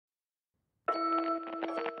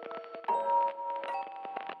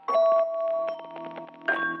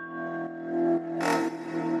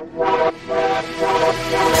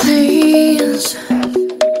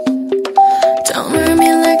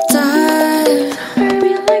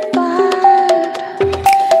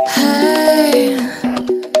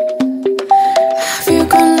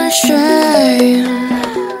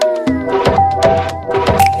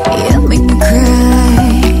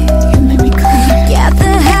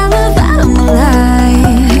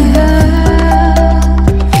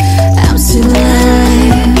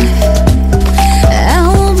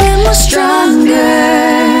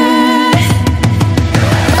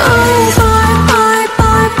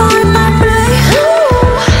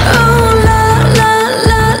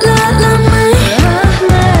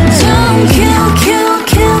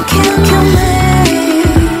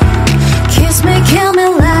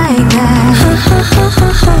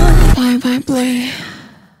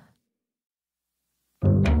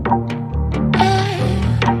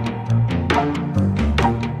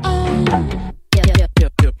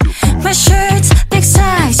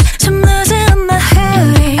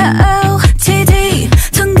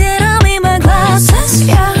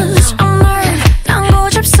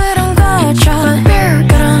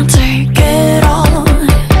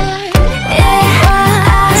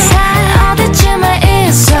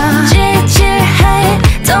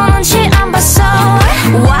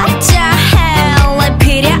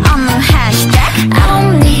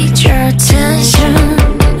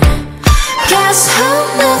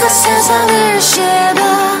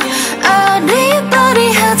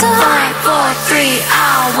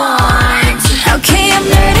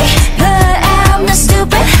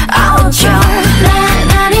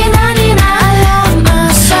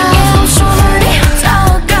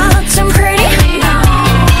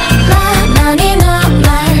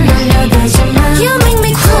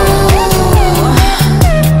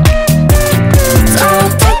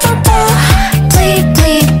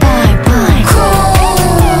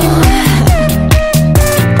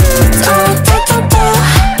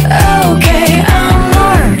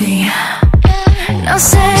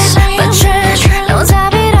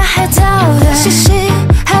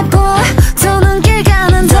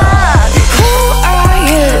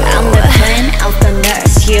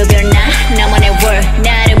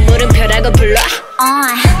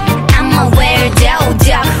I'm a weirdo,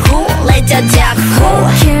 duck who? Let the duck who?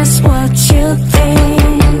 Here's what you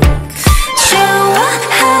think.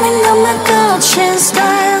 좋아하는 것만 꽂힌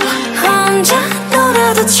style. 혼자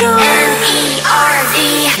놀아도 좋아. M-E-R-D.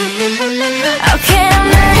 Okay, I'm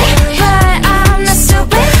ready, but I'm not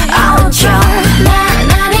stupid. Oh, John. I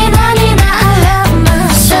love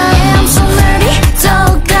myself. Yeah, I'm so nerdy.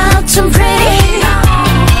 똑같은 pretty.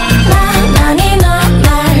 나니 날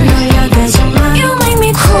놀려대지마. You make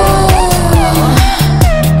me cool.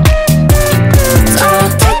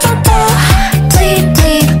 Bleep,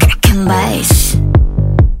 bleep. Crack and bass.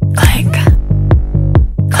 Click,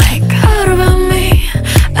 click. All about me,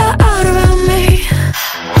 all about me.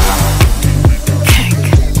 Kick,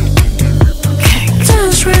 kick.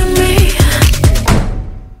 Dance with me.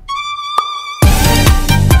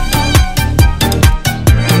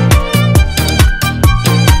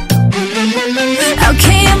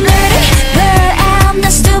 Okay, I'm ready, but I'm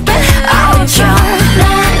not stupid. Oh, John.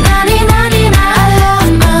 I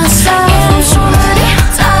love myself. Yeah, I'm so nerdy.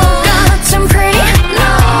 똑같은 pretty. No.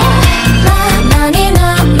 나니 날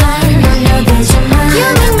놀려대지마. You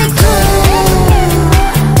make me cool.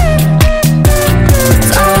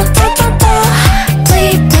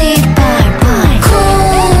 Bleep, bleep, bye, bye.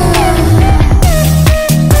 Cool.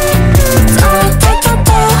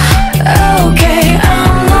 Okay,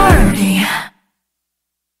 I'm nerdy.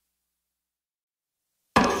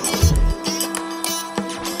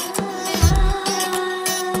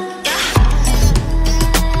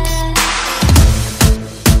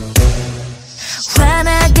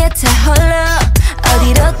 환하게 타올라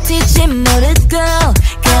어디로 튈지 모르고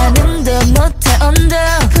가늠도 못해 온도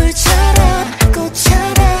불처럼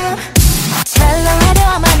꽃처럼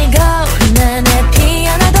찰랑하려만 이고 나는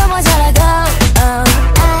피어나도 모자라고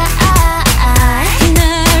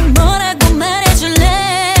날 뭐라고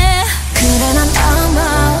말해줄래 그래 난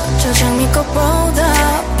아마 저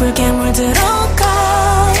장미꽃보다 붉게 물들어가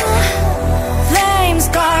Flames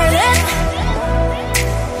garden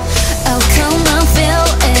Oh come on feel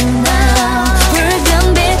it now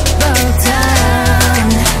붉은 빛보다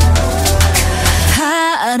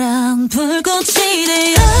파란 불꽃이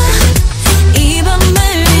되어 이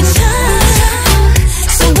밤을 비춰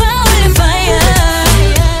So I will fire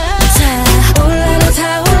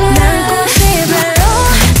타올라 난 꽃이 별로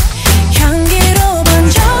향기로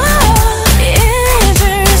번져 잊을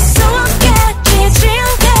수 없겠지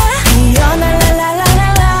지우개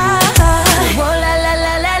랄랄랄랄랄라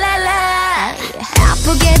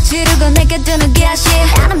아프게 지르고 내게 주는 가시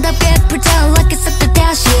아름답게 불타올라 썩다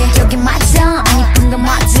다시 여기 맞아 안 예쁜 건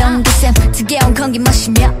맞아 그 특이한 공기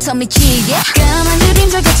마시며 더 미치게 까만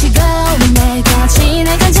그림자 겹치고 내가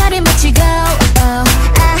지나간 자리 마치고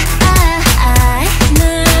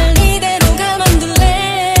날 이대로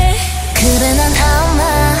가만둘래 그래 난 아마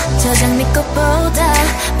저 장미꽃보다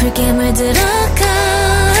붉게 물들어가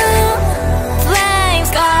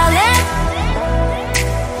Flames garden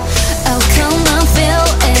Oh come on feel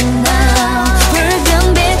it now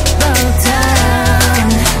붉은 빛보다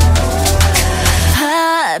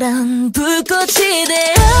파란 불꽃이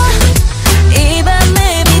되어 이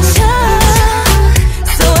밤을 비춰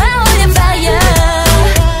So I will fire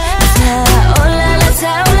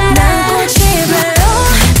타올라 난 꽃이 별로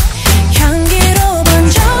향기로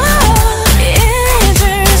번져 잊을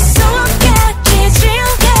수 없겠지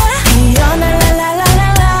지우개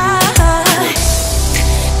랄랄랄랄라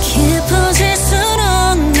깊어질수록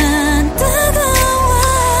난 따가워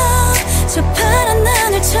저 파란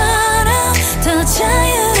하늘처럼 더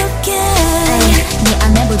자유롭게 네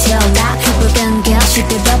안에 불태워라 그 붉은 곁이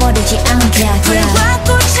뜯어버리지 않게 불과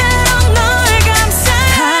꽃처럼 널 감싸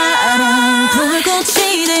파란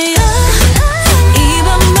불꽃이 되어 이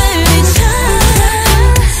밤을 비춰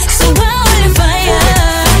So I will fire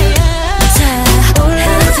타올라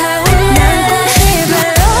난 꽃이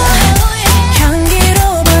별로 향기로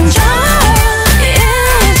번져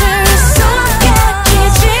잊을 수 없겠지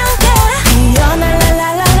지우개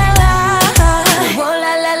랄랄랄랄라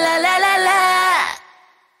랄랄랄랄라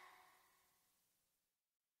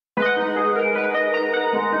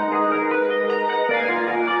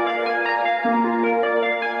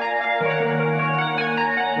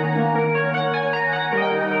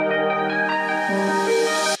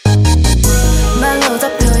말로 다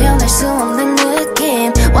표현할 수 없는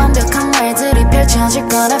느낌 완벽한 말들이 펼쳐질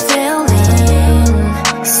거라 feeling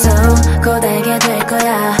So 고되게 될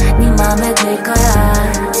거야 네 맘에 들 거야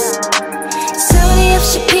소리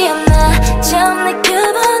없이 피어나 처음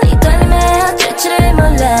느껴본 이 떨림에 어쩔 줄을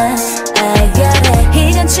몰라 I got it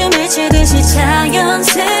이젠 춤을 추듯이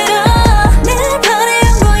자연스러워 내 발에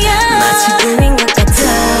온 거야 마치 꿈인 것 같아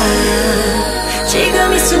지금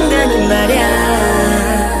지금 이 순간이 말야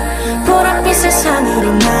보랏빛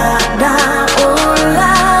세상으로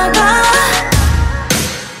날아올라가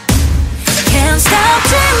Can't stop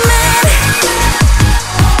dreaming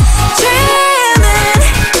Dreaming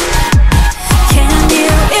Can you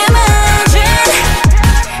imagine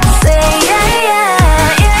Say yeah yeah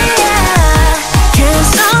yeah yeah Can't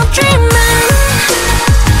stop dreaming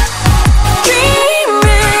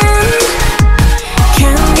Dreaming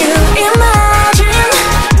Can you imagine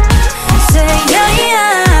Say yeah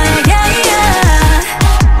yeah yeah yeah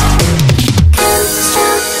Can't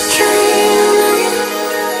stop dreaming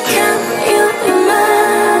Can you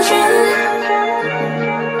imagine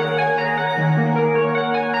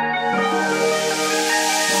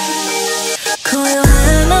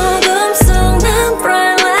고요한 어둠 속 난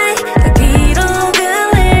bright light 여기로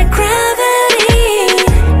끌릴 gravity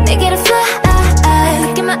내게로 fly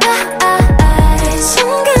Look in my eyes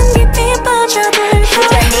순간 깊이 빠져들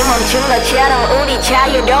시간이 멈춘 것처럼 우리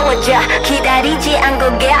자유로워져 기다리지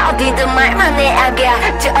않고 가 어디든 말만 해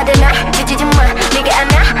아가 저 어디 나 지지지 마 네가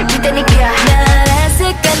안아 주다니까 나의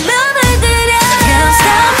색깔로 날들여 Can't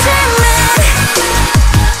stop dreaming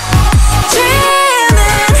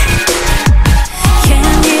Dreaming Can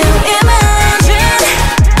you imagine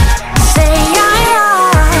Say yeah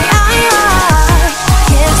yeah yeah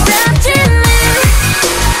Can't stop dreaming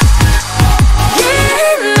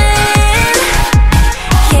Dreaming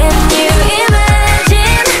Can you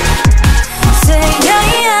imagine Say yeah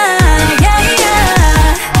yeah yeah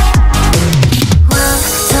yeah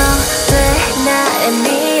완성된 나의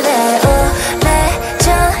미래 오래전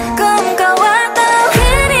꿈꿔왔던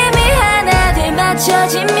그림이 하나둘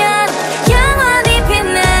맞춰지면 영원히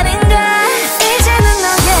빛나는 걸 이제는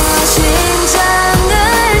너의 심장을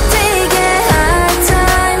뛰게 할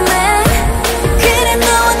time 그래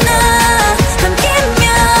너와 나 함께면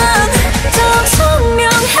더욱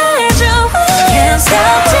선명해져 Can't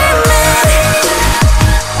stop dreaming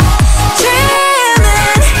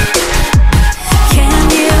Dreaming Can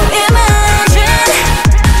you imagine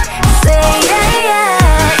Say yeah yeah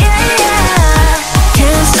yeah yeah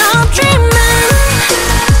Can't stop dreaming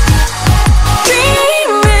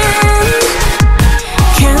Dreaming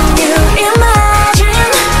Can you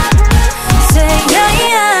imagine Say yeah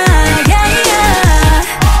yeah yeah yeah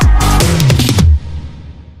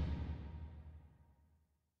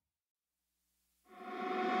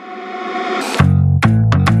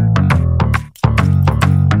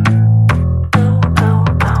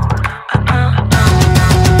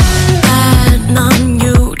넌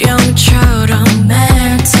유령처럼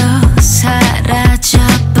멜터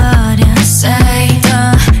사라져버려 Say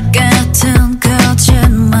똑같은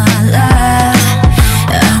거짓말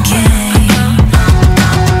again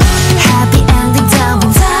Happy ending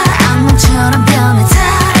double 다 악몽처럼 변해 다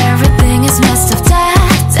Everything is messed up da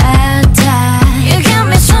da da You give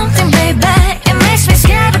me something baby It makes me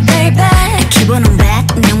scared baby 기분은 bad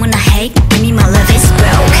너무나 hate 이미 my love is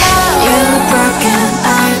broke You're broken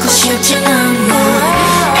알고 싶지 않아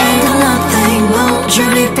Ain't got nothing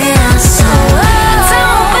모조리 빼앗아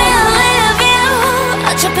Don't believe you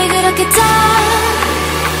어차피 그렇게 다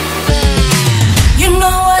You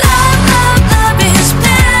know what love is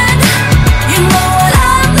bad You know what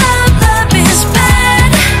love is bad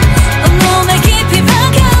온몸에 깊이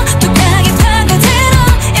박혀 또 강하게 파고들어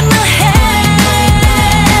In my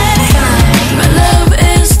head My love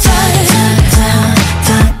is tight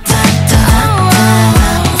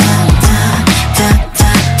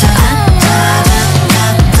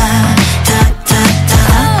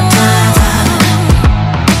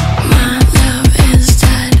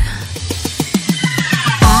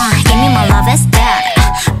이미 my love is dead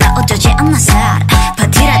나 어쩌지 않나 살아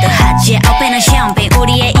파티라도 하지 오pen 샴페인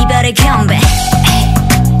우리의 이별의 경배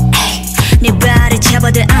네 발을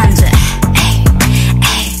잡아도 안돼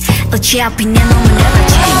어차피 내 몸은 never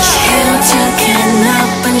change 어떻게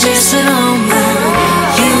나쁜 짓을 오면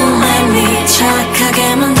You make me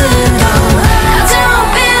착하게 만들어 Don't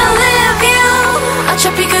believe you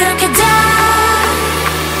어차피 그렇게 다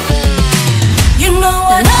You know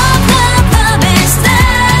what love is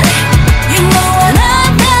bad You know what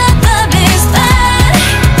love is bad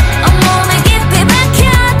온몸에 깊이 박혀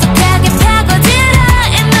또 강하게 파고들어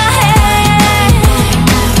In my head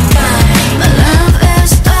My love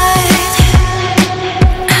is tight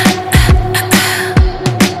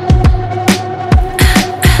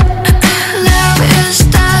Love is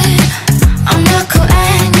tight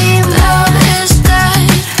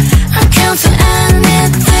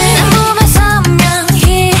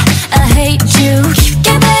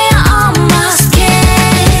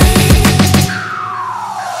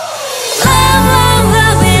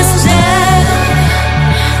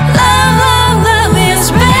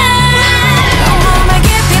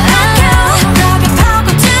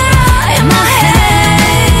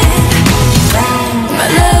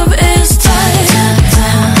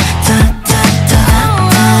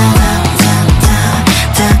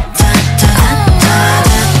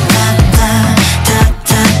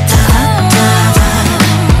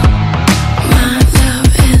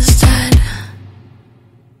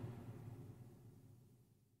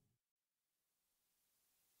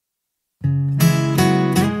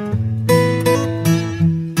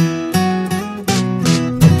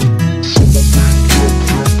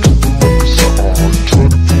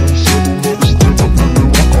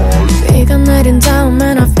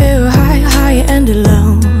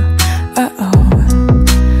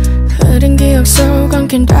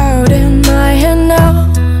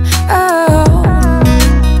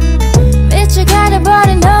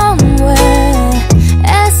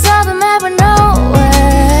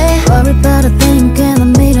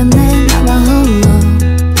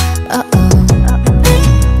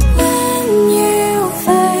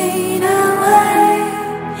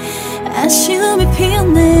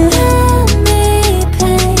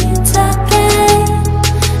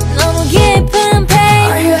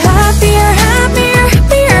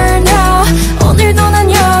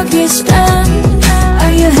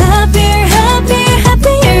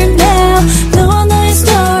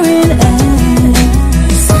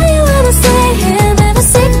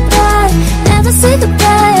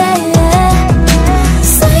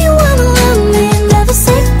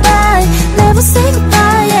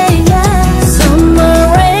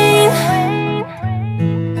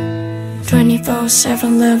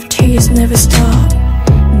 24/7 love tears never stop.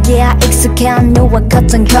 Yeah, 익숙한 너와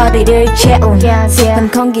같은 거리를 채운 슬픈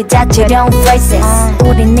공기 자체령 faces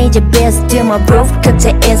우린 이제 best to my roof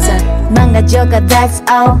끝에 있어 망가져가 that's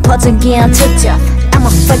all 퍼즐기한 특적 I'm a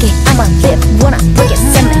fuck it, I'm a live wanna break it,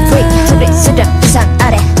 set me free 둘이 수정 이상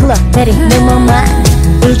아래 흘러내린 내 몸만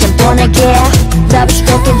이젠 보낼게 Love is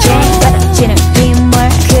broken chain 떨어지는 빗물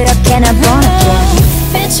그렇게 날 보낼게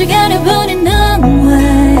빛을 가려버린 넌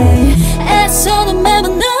왜 애써도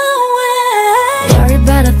매번 no way Worry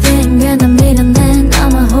about a thing when I'm 밀어낸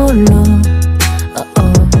나만 홀로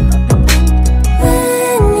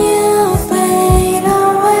When you fade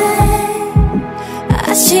away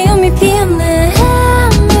아쉬움이 피었네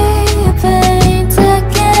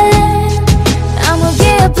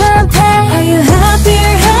Are you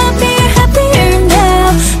happier, happier, happier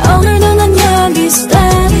now? 오늘도 난 여기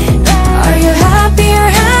stand. Are you happier,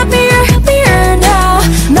 happier, happier now?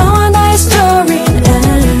 너와 나의 story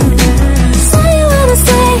now. Say you wanna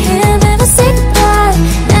stay here, never say goodbye,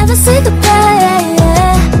 never say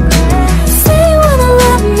goodbye. Say you wanna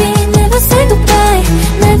love me, never say goodbye,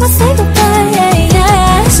 never say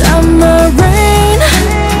goodbye. Summer rain.